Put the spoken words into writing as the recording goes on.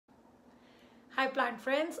Hi plant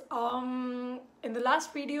friends. In the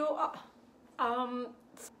last video, show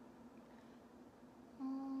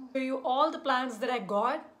you all the plants that I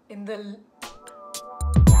got in the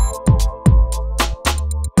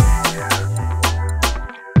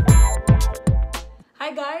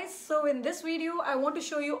Hi guys, so in this video I want to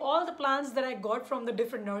show you all the plants that I got from the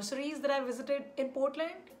different nurseries that I visited in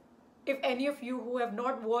Portland. If any of you who have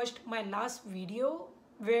not watched my last video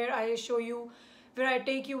where I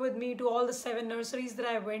take you with me to all the 7 nurseries that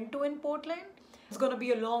I went to in Portland, it's gonna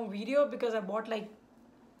be a long video because I bought like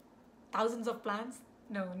thousands of plants.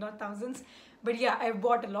 No, not thousands, but yeah, I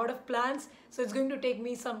bought a lot of plants, so it's going to take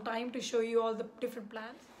me some time to show you all the different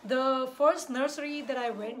plants. The first nursery that I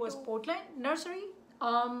went was Portland Nursery.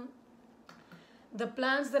 The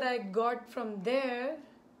plants that I got from there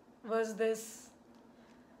was this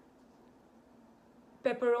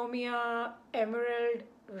Peperomia Emerald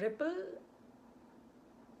Ripple.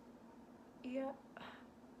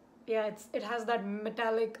 Yeah, it has that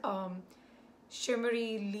metallic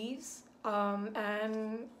shimmery leaves,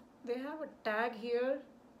 and they have a tag here.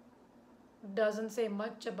 Doesn't say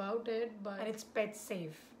much about it, and it's pet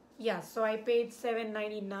safe. Yeah, so I paid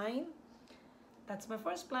 $7.99. That's my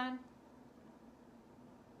first plant.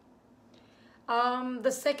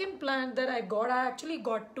 The second plant that I actually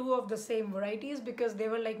got 2 of the same varieties because they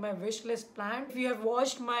were like my wish list plant. If you have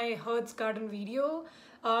watched my Hertz Garden video,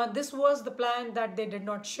 this was the plant that they did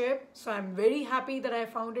not ship. So I'm very happy that I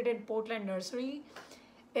found it in Portland Nursery.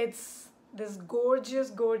 It's this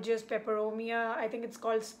gorgeous peperomia. I think it's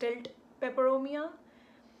called stilt peperomia.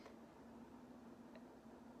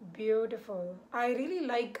 Beautiful. I really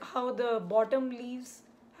like how the bottom leaves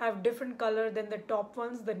have different color than the top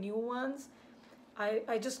ones, the new ones.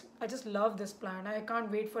 I just love this plant. I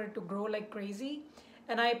can't wait for it to grow like crazy.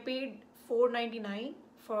 And I paid $4.99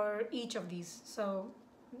 for each of these. So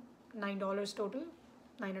 $9 total,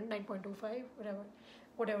 9.25,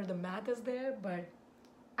 whatever the math is there, but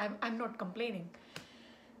I'm not complaining.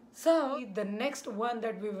 So the next one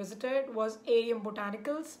that we visited was Arium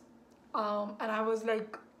Botanicals, and I was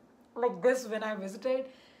like this when I visited,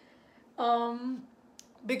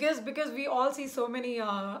 because we all see so many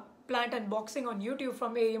plant unboxing on YouTube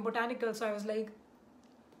from Arium Botanicals. So I was like,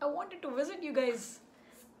 I wanted to visit you guys.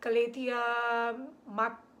 Calathea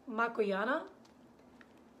Makoyana.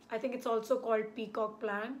 I think it's also called peacock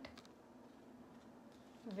plant.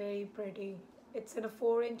 Very pretty. It's in a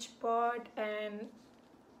 4-inch pot, and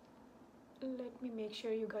let me make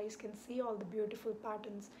sure you guys can see all the beautiful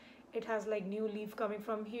patterns. It has like new leaf coming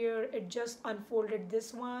from here. It just unfolded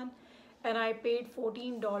this one, and I paid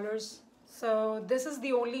 $14. So this is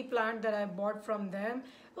the only plant that I bought from them.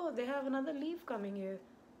 Oh, they have another leaf coming here.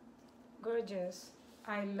 Gorgeous.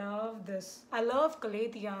 I love this. I love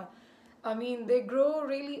Calathea. I mean, they grow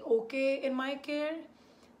really okay in my care.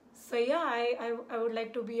 So yeah, I would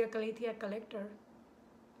like to be a Calathea collector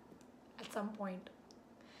at some point.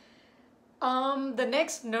 The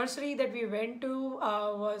next nursery that we went to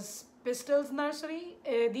was Pistils Nursery.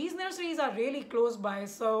 These nurseries are really close by,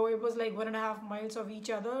 so it was like 1.5 miles of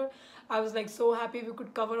each other. I was like so happy we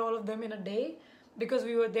could cover all of them in a day because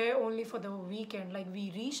we were there only for the weekend. Like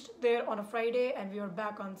we reached there on a Friday and we were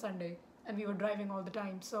back on Sunday, and we were driving all the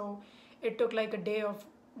time. So it took like a day of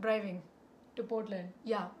driving to Portland.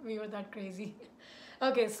 Yeah, we were that crazy.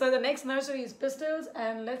 Okay, so the next nursery is Pistils,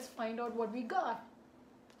 and let's find out what we got.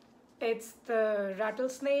 It's the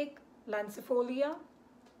rattlesnake lancifolia.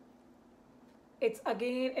 It's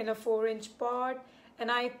again in a 4-inch pot,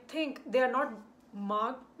 and I think they are not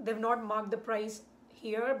marked. They've not marked the price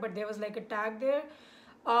here, but there was like a tag there.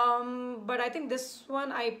 But I think this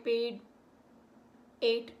one I paid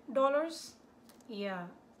 $8. Yeah,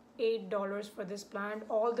 $8 for this plant.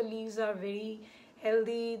 All the leaves are very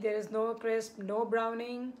healthy. There is no crisp, no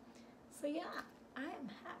browning. So yeah, I am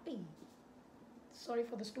happy. Sorry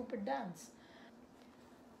for the stupid dance.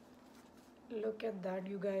 Look at that,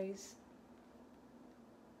 you guys.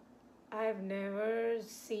 I have never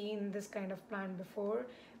seen this kind of plant before,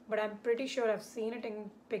 but I'm pretty sure I've seen it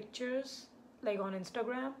in pictures, like on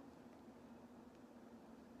Instagram.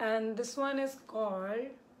 And this one is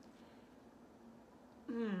called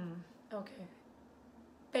okay,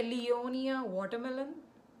 Pellionia watermelon.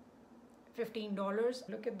 $15.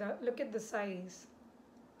 Look at the size.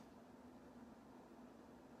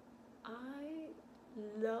 I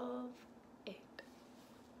love it.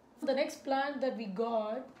 The next plant that we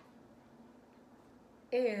got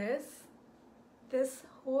is this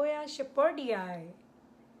Hoya shepherdii.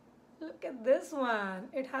 Look at this one.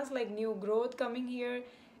 It has like new growth coming here.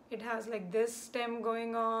 It has like this stem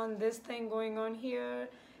going on, this thing going on here,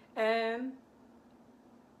 and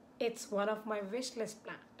It's one of my wish list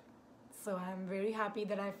plant. So I'm very happy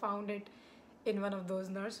that I found it in one of those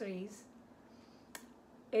nurseries.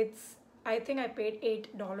 It's, I think I paid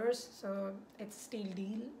 $8, so it's a steal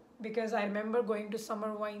deal. Because I remember going to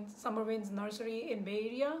Summer Winds Nursery in Bay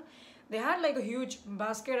Area. They had like a huge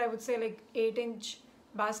basket, I would say like 8-inch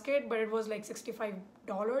basket, but it was like $65.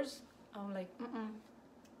 I'm like,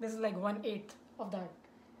 this is like 1/8 of that.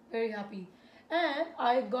 Very happy. And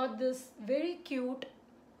I got this very cute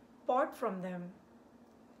pot from them.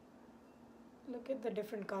 Look at the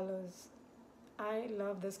different colors. I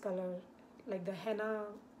love this color, like the henna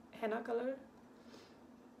color.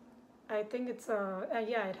 I think it's a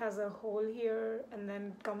yeah, it has a hole here, and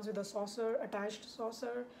then it comes with a saucer, attached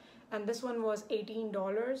saucer, and this one was $18.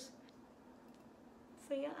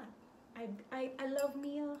 So yeah, I love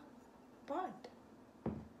me a pot.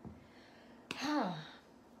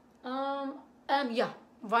 And yeah,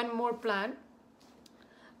 one more plant.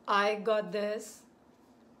 I got this.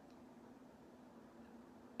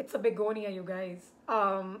 It's a begonia, you guys.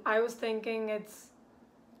 I was thinking it's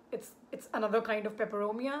another kind of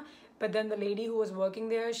peperomia, but then the lady who was working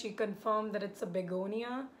there, she confirmed that it's a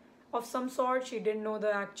begonia of some sort. She didn't know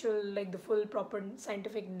the actual, like the full proper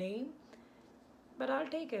scientific name, but I'll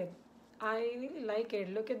take it. I really like it.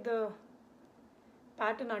 Look at the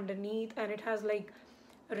pattern underneath, and it has like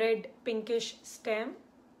red pinkish stem.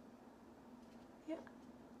 Yeah,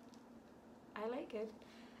 I like it.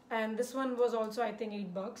 And this one was also, I think,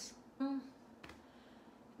 $8.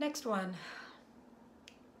 Next one.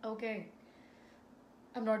 Okay,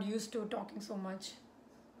 I'm not used to talking so much.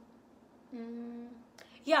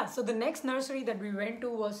 Yeah, so the next nursery that we went to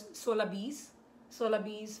was Soulabi's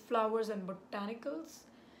Flowers and Botanicals.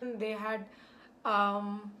 And they had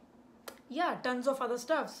yeah, tons of other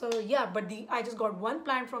stuff. So yeah, but I just got one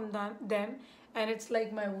plant from them, and it's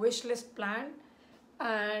like my wish list plant,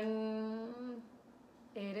 and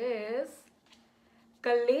it is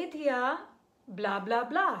Calathea blah blah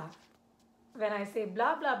blah. When I say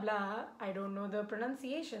blah blah blah, I don't know the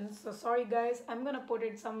pronunciation, so sorry guys. I'm gonna put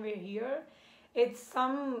it somewhere here. It's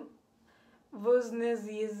some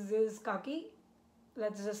Wuzniziskaki,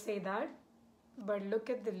 let's just say that. But look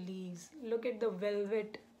at the leaves. Look at the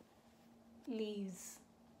velvet leaves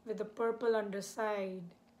with the purple underside.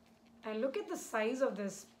 And look at the size of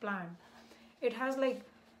this plant. It has like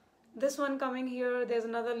this one coming here. There's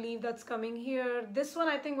another leaf that's coming here. This one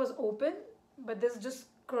I think was open, but this just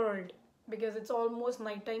curled because it's almost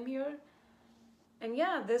nighttime here. And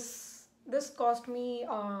yeah, this cost me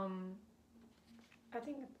I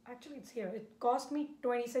think actually it's here. It cost me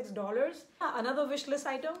 $26. Another wish list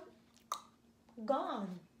item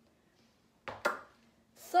gone.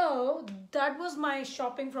 So that was my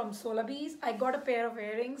shopping from Soulabi's. I got a pair of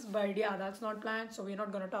earrings, but yeah, that's not planned, so we're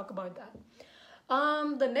not gonna talk about that.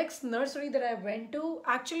 The next nursery that I went to,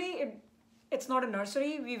 actually it's not a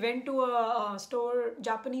nursery. We went to a store,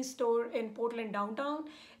 Japanese store in Portland downtown.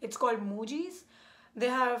 It's called Muji's. They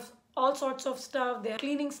have all sorts of stuff. They have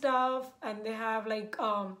cleaning stuff, and they have like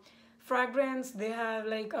fragrance. They have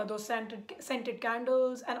like those scented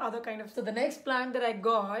candles and other kind of. So the next plant that I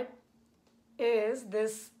got is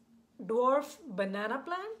this dwarf banana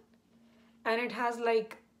plant, and it has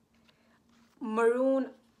like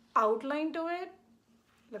maroon outline to it.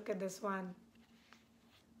 Look at this one.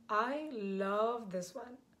 I love this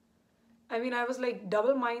one. I mean, I was like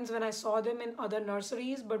double minds when I saw them in other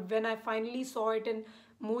nurseries, but when I finally saw it in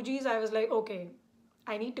Muji's, I was like, okay,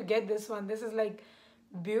 I need to get this one. This is like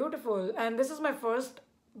beautiful, and this is my first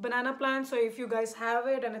banana plant. So if you guys have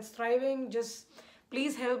it and it's thriving, just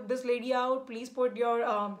please help this lady out. Please put your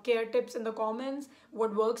care tips in the comments.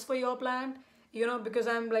 What works for your plant, you know, because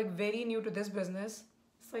I'm like very new to this business.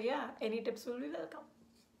 So yeah, any tips will be welcome.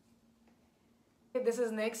 This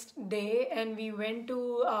is next day, and we went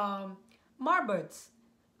to Marbert's.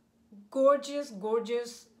 Gorgeous,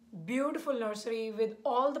 gorgeous, beautiful nursery with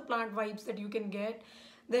all the plant vibes that you can get.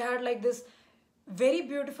 They had like this very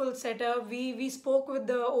beautiful setup. We spoke with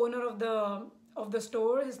the owner of the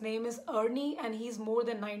store. His name is Ernie, and he's more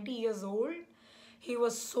than 90 years old. He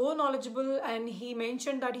was so knowledgeable, and he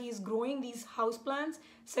mentioned that he's growing these houseplants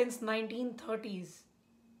since 1930s.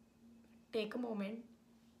 Take a moment,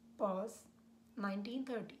 pause.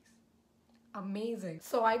 1930s. Amazing.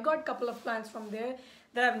 So I got a couple of plants from there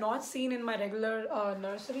that I've not seen in my regular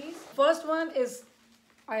nurseries. First one is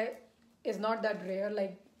not that rare.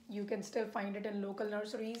 Like you can still find it in local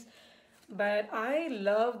nurseries, but I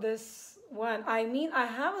love this one. I mean, I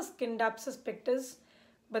have a Scindapsus pictus,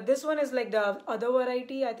 but this one is like the other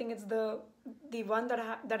variety. I think it's the one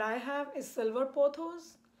that I have is silver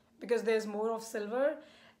pothos, because there's more of silver.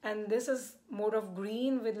 and this is more of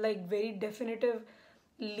green with like very definitive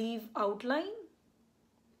leaf outline,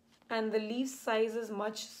 and the leaf size is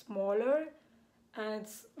much smaller, and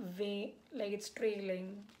it's way like it's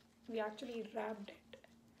trailing. We actually wrapped it.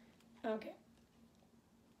 Okay,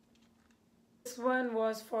 this one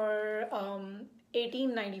was for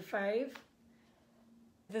 1895.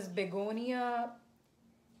 This begonia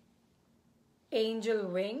angel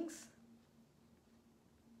wings.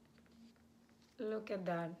 Look at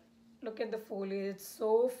that. Look at the foliage, it's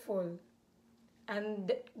so full.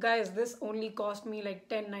 And guys, this only cost me like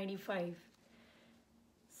 10.95.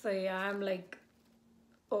 So yeah, I'm like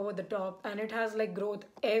over the top, and it has like growth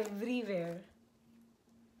everywhere.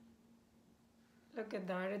 Look at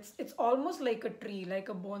that. It's almost like a tree, like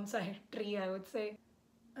a bonsai tree, I would say.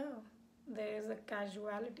 Oh, there's a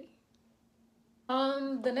casualty.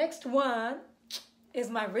 The next one is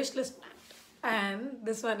my wish list plant, and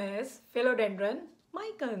this one is Philodendron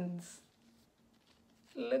micans.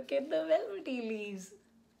 Look at the velvety leaves.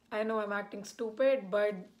 I know I'm acting stupid,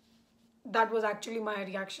 but that was actually my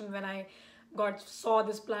reaction when I saw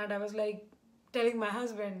this plant. I was like telling my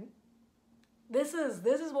husband, this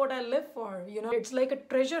is what I live for. You know, it's like a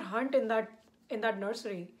treasure hunt in that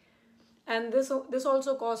nursery. And this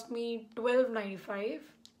also cost me 12.95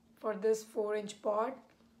 for this 4-inch pot.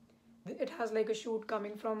 It has like a shoot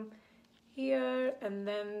coming from here, and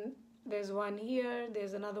then there's one here,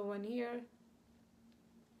 there's another one here.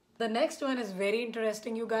 The next one is very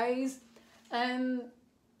interesting, you guys, and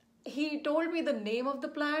he told me the name of the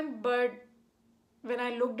plant, but when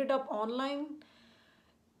I looked it up online,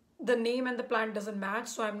 the name and the plant doesn't match,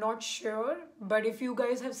 so I'm not sure. But if you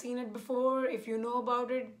guys have seen it before, if you know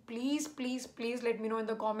about it, please let me know in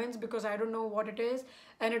the comments, because I don't know what it is,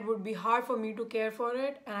 and it would be hard for me to care for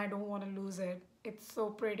it, and I don't want to lose it. It's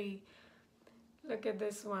so pretty. Look at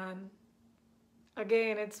this one.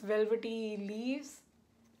 Again, it's velvety leaves.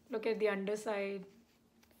 Look at the underside.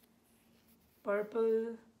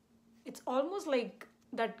 Purple. It's almost like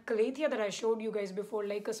that calathea that I showed you guys before,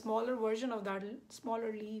 like a smaller version of that,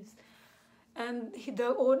 smaller leaves. And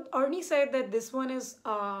Ernie said that this one is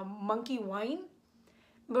monkey wine,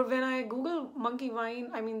 but when I Google monkey wine,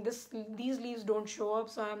 I mean these leaves don't show up,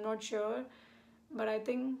 so I'm not sure. But I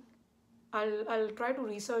think I'll try to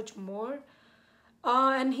research more.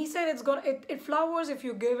 And he said it flowers if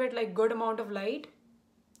you give it like good amount of light.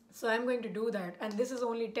 So I'm going to do that. And this is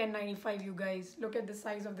only 10.95, you guys. Look at the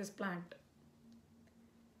size of this plant.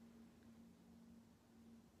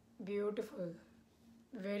 Beautiful.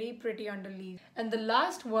 Very pretty underleaf. And the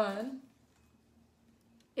last one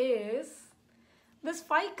is this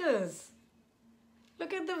ficus.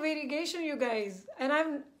 Look at the variegation, you guys. And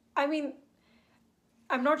I'm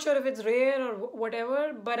not sure if it's rare or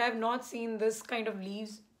whatever, but I've not seen this kind of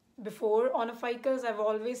leaves before on a ficus. I've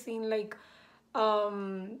always seen like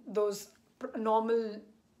those normal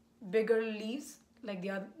bigger leaves, like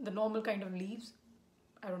the normal kind of leaves.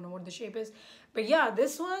 I don't know what the shape is, but yeah,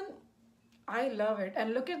 this one I love it.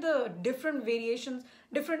 And look at the different variations,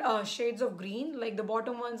 different shades of green. Like the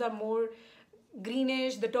bottom ones are more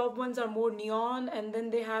greenish, the top ones are more neon, and then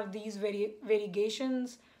they have these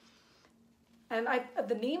variegations. And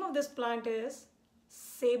the name of this plant is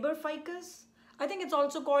saber ficus. I think it's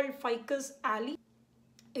also called Ficus alley.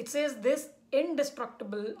 It says this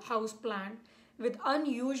indestructible house plant with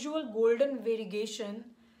unusual golden variegation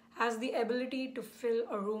has the ability to fill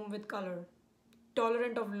a room with color,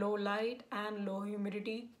 tolerant of low light and low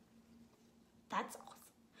humidity. That's awesome.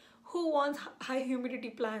 Who wants high humidity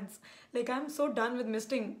plants? Like, I'm so done with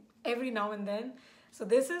misting every now and then. So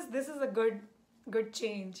this is a good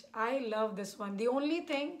change. I love this one. The only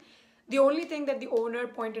thing that the owner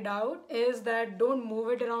pointed out is that don't move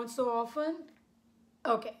it around so often.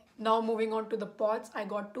 Okay, now moving on to the pots. I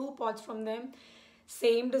got 2 pots from them.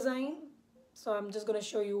 Same design. So I'm just gonna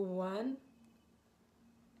show you one.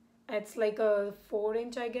 It's like a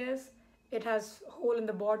 4-inch, I guess. It has hole in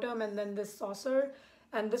the bottom and then this saucer.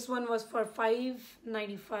 And this one was for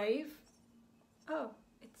 5.95. Oh,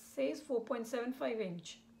 it says 4.75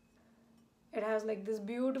 inch. It has like this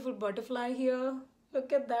beautiful butterfly here.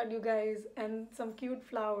 Look at that, you guys. And some cute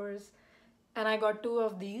flowers. And I got 2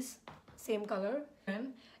 of these, same color.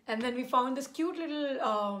 And then we found this cute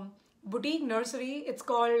little boutique nursery. It's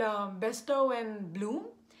called Bestow and Bloom.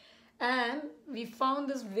 And we found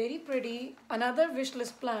this very pretty, another wish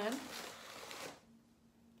list plant,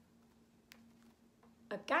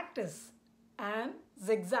 a cactus, and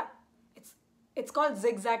zigzag. It's called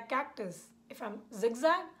zigzag cactus. If I'm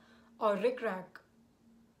zigzag or rickrack.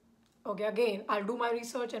 Okay, again, I'll do my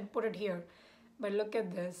research and put it here. But look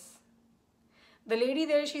at this. The lady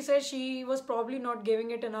there, she said she was probably not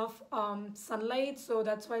giving it enough sunlight, so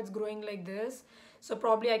that's why it's growing like this. So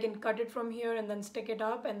probably I can cut it from here and then stick it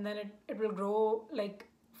up, and then it will grow like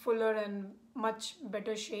fuller and much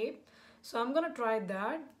better shape. So I'm gonna try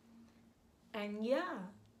that. And yeah,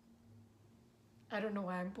 I don't know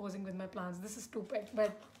why I'm posing with my plants. This is stupid,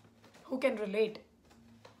 but who can relate?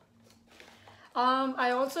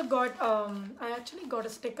 I also got, I actually got a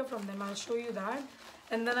sticker from them. I'll show you that.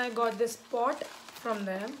 And then I got this pot from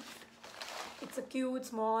them. It's a cute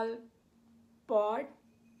small pot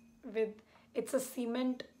with, it's a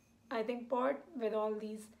cement, I think, pot with all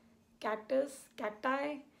these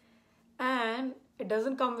cacti. And it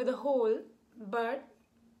doesn't come with a hole, but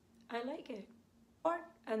I like it.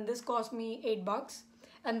 And this cost me $8,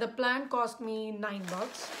 and the plant cost me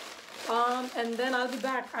 $9. And then I'll be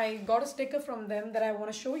back. I got a sticker from them that I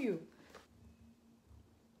want to show you.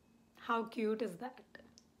 How cute is that?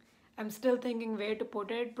 I'm still thinking where to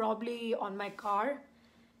put it, probably on my car,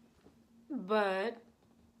 but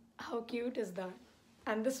how cute is that?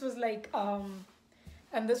 And this was like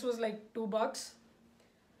 $2.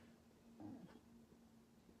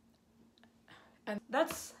 And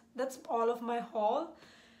that's all of my haul.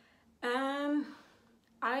 And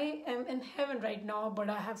I am in heaven right now, but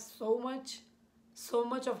I have so much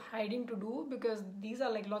of hiding to do, because these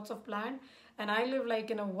are like lots of plant, and I live like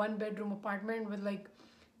in a 1-bedroom apartment with like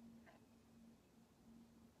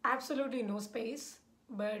absolutely no space.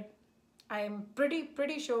 But I am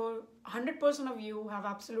pretty sure 100% of you have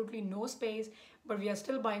absolutely no space, but we are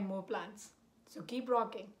still buying more plants. So keep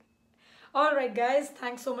rocking. Alright guys,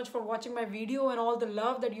 thanks so much for watching my video and all the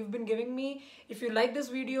love that you've been giving me. If you like this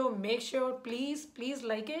video, make sure please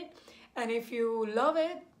like it. And if you love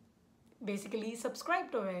it, basically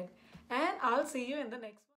subscribe to it. And I'll see you in the next one.